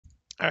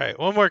All right,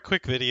 one more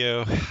quick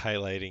video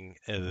highlighting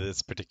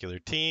this particular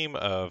team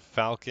of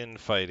Falcon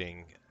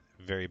fighting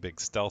very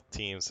big stealth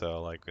team.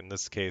 So like in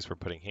this case, we're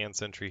putting hand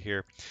sentry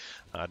here.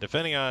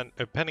 Depending on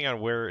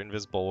where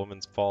Invisible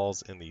Woman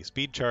falls in the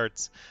speed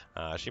charts,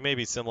 she may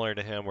be similar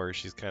to him, where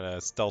she's kind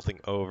of stealthing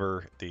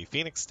over the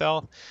Phoenix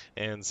stealth.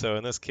 And so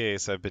in this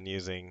case, I've been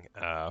using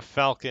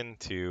Falcon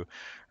to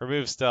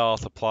remove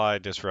stealth, apply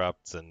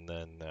disrupts, and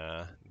then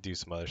do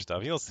some other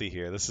stuff. You'll see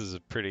here, this is a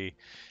pretty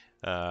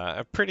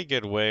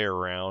good way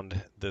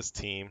around this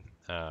team.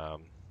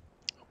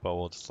 But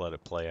we'll just let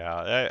it play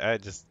out.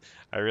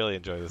 I really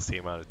enjoy this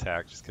team on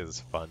attack just because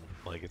it's fun.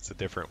 Like it's a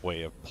different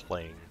way of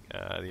playing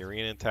the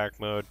arena attack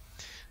mode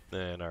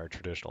than our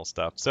traditional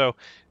stuff. So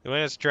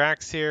when it's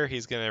Drax here,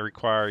 he's going to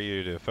require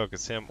you to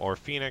focus him or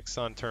Phoenix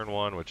on turn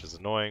one, which is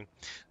annoying.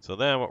 So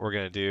then what we're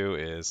going to do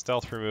is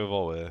stealth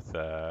removal with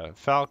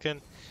Falcon,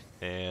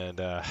 and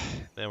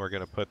then we're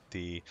going to put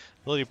the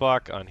ability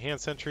block on hand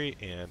sentry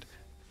and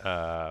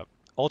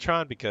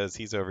Ultron, because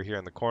he's over here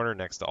in the corner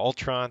next to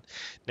Ultron.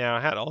 Now,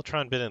 had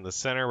Ultron been in the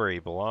center where he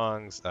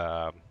belongs,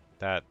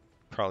 that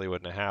probably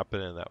wouldn't have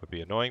happened, and that would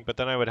be annoying, but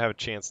then I would have a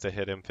chance to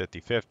hit him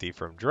 50-50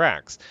 from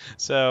Drax.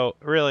 So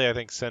really, I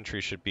think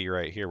Sentry should be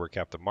right here where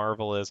Captain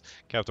Marvel is.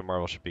 Captain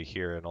Marvel should be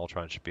here, and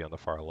Ultron should be on the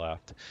far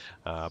left.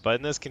 But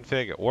in this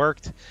config, it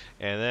worked,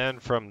 and then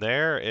from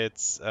there,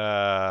 it's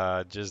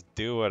just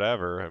do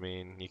whatever. I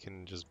mean, you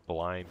can just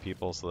blind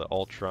people so that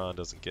Ultron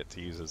doesn't get to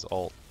use his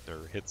ult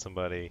or hit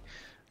somebody.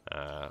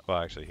 Well,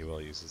 actually, he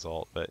will use his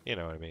ult, but you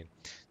know what I mean.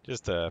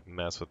 Just to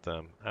mess with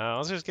them.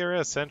 Let's just get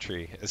rid of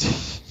Sentry,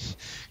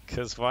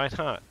 because why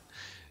not?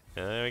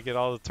 And then we get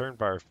all the turn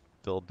bar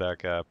filled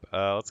back up.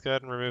 Let's go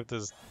ahead and remove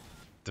this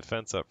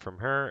defense up from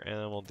her, and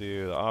then we'll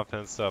do the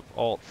offense up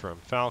ult from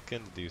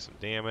Falcon to do some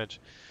damage.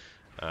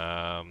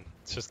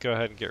 Let's just go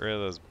ahead and get rid of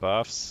those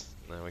buffs,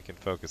 and then we can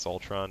focus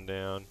Ultron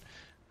down.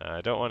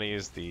 I don't want to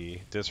use the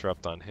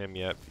disrupt on him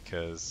yet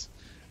because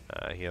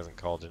he hasn't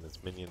called in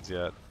his minions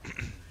yet.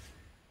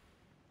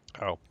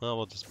 Oh, well,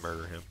 we'll just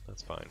murder him.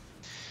 That's fine.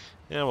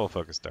 Yeah, we'll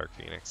focus Dark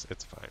Phoenix.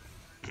 It's fine.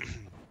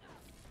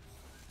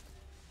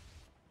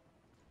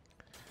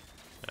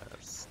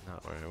 That's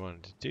not what I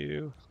wanted to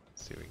do.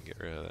 Let's see if we can get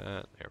rid of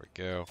that. There we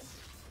go.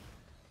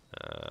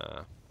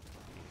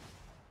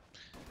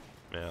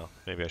 Well,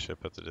 maybe I should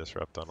put the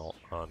disrupt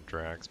on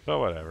Drax, but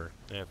whatever.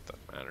 It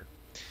doesn't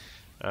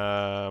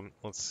matter.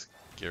 Let's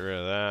get rid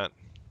of that.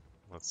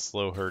 Let's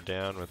slow her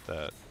down with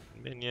that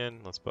minion.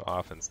 Let's put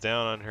offense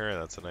down on her.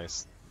 That's a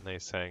nice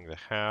thing to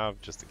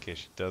have, just in case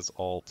she does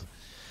ult.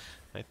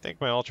 I think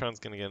my Ultron's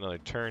going to get another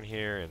turn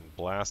here and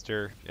blast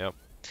her. Yep.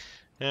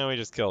 And we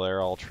just kill their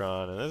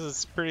Ultron, and this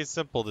is pretty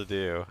simple to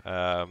do.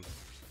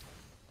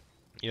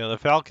 You know, the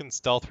Falcon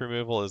stealth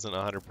removal isn't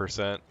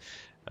 100%.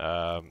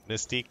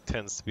 Mystique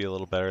tends to be a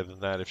little better than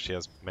that if she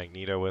has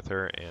Magneto with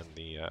her and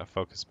the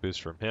focus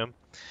boost from him.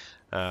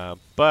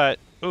 But,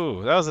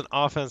 ooh, that was an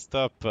offensed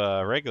up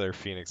regular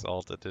Phoenix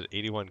ult that did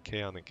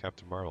 81k on the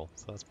Captain Marvel,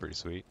 so that's pretty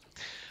sweet.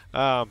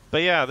 But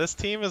yeah, this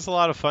team is a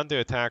lot of fun to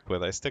attack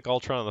with. I stick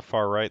Ultron on the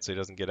far right so he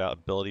doesn't get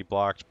ability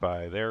blocked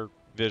by their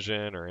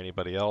vision or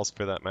anybody else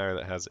for that matter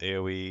that has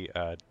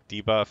AoE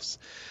debuffs.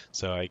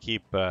 So I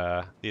keep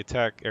the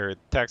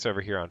attacks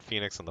over here on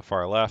Phoenix on the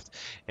far left,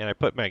 and I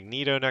put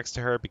Magneto next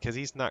to her because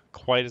he's not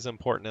quite as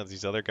important as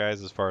these other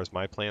guys as far as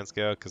my plans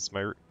go, because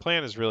my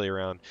plan is really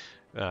around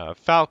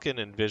Falcon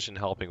and Vision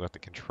helping with the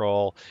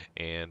control,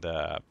 and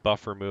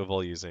buff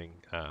removal using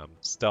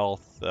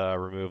stealth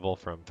removal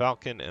from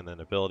Falcon, and then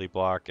ability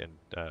block and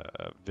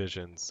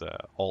Vision's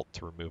ult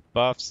to remove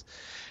buffs.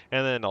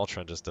 And then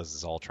Ultron just does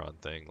his Ultron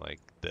thing like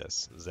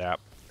this.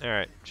 Zap.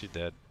 Alright, she's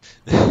dead.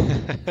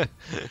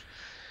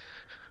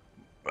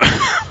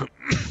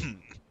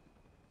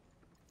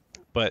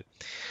 But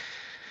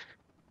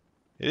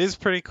it is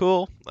pretty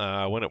cool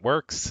when it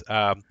works.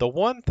 The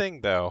one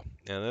thing though,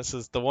 and this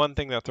is the one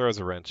thing that throws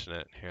a wrench in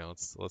it. Here,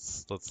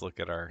 let's look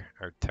at our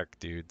tech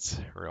dudes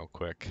real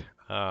quick.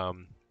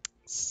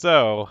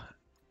 So,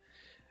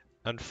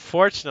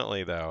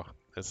 unfortunately though,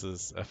 this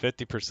is a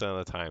 50%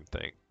 of the time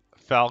thing.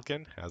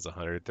 Falcon has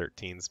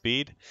 113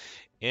 speed,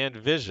 and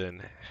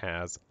Vision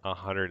has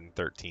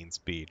 113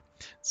 speed.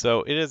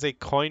 So it is a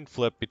coin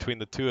flip between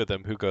the two of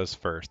them who goes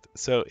first.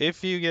 So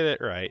if you get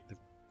it right,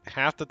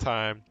 half the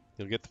time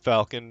you'll get the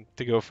Falcon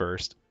to go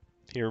first.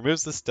 He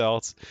removes the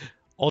stealths,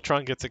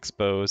 Ultron gets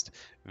exposed,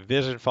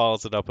 Vision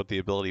follows it up with the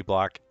ability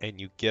block,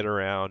 and you get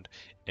around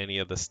any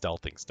of the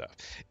stealthing stuff.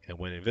 And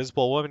when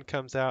Invisible Woman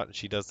comes out and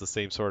she does the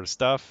same sort of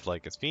stuff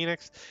like as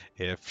Phoenix,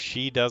 if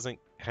she doesn't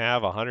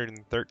have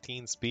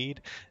 113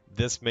 speed,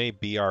 this may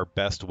be our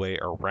best way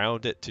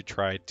around it to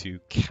try to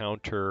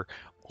counter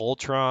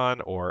Ultron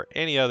or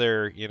any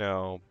other, you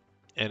know,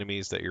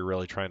 enemies that you're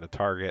really trying to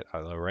target.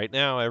 Although right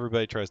now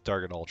everybody tries to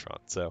target Ultron.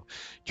 So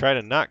try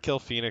to not kill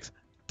Phoenix,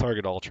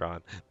 target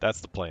Ultron.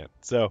 That's the plan.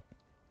 So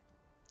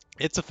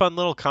it's a fun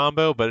little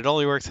combo, but it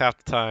only works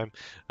half the time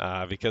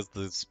because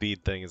the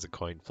speed thing is a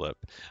coin flip.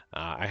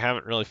 I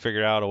haven't really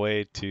figured out a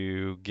way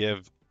to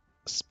give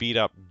speed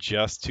up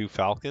just to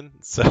Falcon,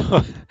 so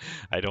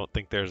I don't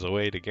think there's a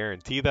way to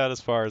guarantee that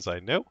as far as I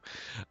know.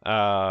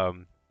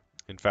 Um,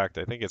 in fact,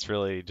 I think it's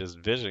really just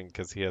Vision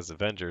because he has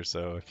Avengers.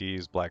 So if you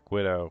use Black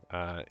Widow,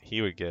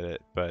 he would get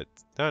it. But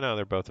no,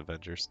 they're both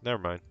Avengers. Never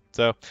mind.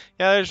 So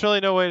yeah, there's really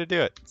no way to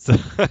do it. So,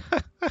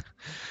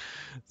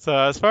 so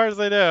as far as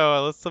I know,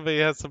 unless somebody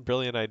has some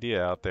brilliant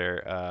idea out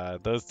there,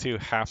 those two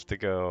have to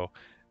go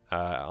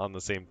on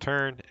the same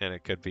turn, and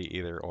it could be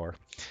either or.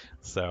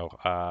 So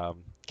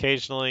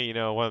occasionally,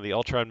 one of the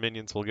Ultron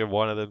minions will give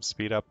one of them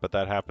speed up, but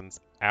that happens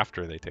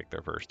after they take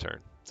their first turn.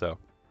 So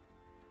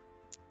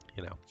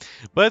you know.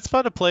 But it's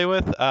fun to play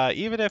with,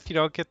 even if you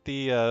don't get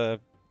the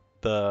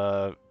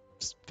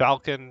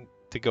Falcon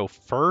to go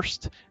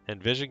first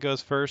and Vision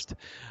goes first.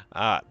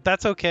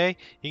 That's okay.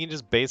 You can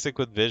just basic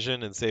with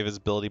Vision and save his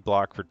ability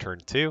block for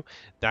turn 2.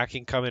 That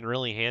can come in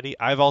really handy.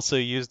 I've also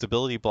used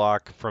ability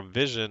block from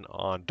Vision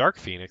on Dark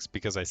Phoenix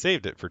because I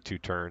saved it for 2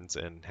 turns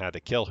and had to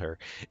kill her,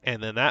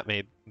 and then that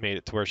made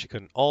it to where she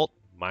couldn't ult.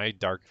 My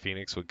Dark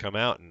Phoenix would come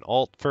out and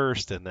ult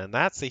first, and then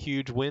that's a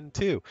huge win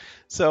too.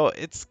 So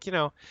it's,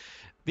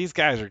 these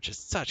guys are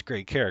just such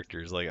great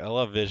characters. Like, I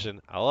love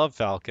Vision. I love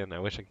Falcon. I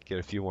wish I could get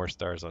a few more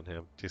stars on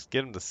him. Just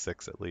get him to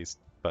 6 at least,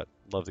 but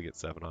love to get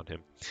 7 on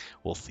him.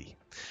 We'll see.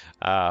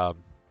 Um,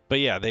 but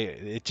yeah,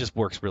 it just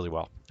works really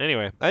well.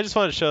 Anyway, I just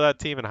wanted to show that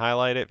team and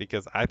highlight it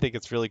because I think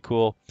it's really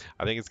cool.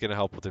 I think it's going to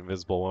help with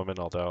Invisible Woman,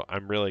 although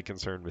I'm really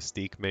concerned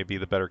Mystique may be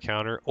the better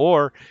counter.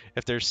 Or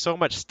if there's so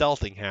much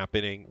stealthing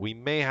happening, we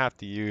may have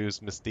to use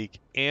Mystique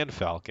and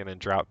Falcon and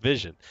drop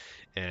Vision.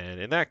 And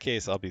in that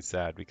case, I'll be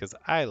sad because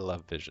I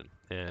love Vision.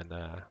 And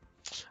I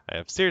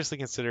have seriously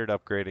considered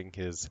upgrading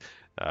his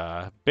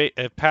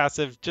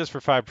passive just for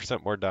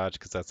 5% more dodge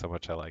because that's how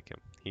much I like him.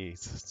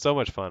 He's so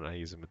much fun. I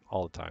use him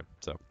all the time.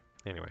 So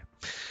anyway.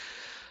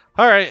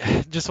 All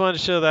right. Just wanted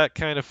to show that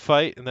kind of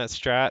fight and that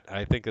strat.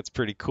 I think it's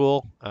pretty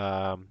cool.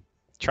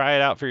 Try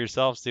it out for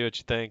yourself. See what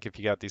you think if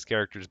you got these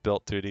characters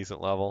built to a decent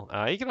level.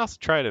 You can also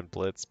try it in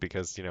Blitz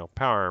because,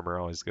 power armor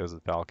always goes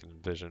with Falcon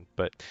and Vision.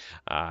 But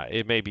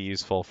it may be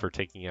useful for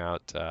taking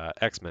out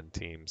X-Men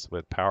teams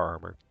with power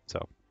armor.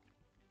 So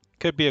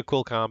could be a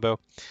cool combo.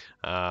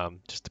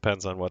 Just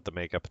depends on what the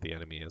makeup of the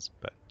enemy is.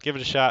 But give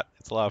it a shot.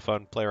 It's a lot of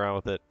fun. Play around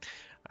with it.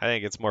 I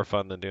think it's more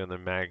fun than doing the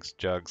Mags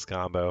Jugs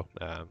combo.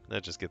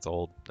 That just gets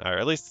old. Or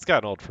at least it's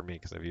gotten old for me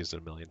because I've used it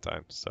a million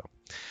times. So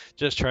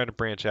just trying to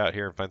branch out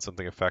here and find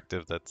something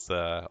effective that's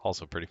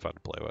also pretty fun to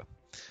play with.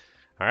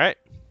 All right.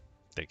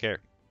 Take care.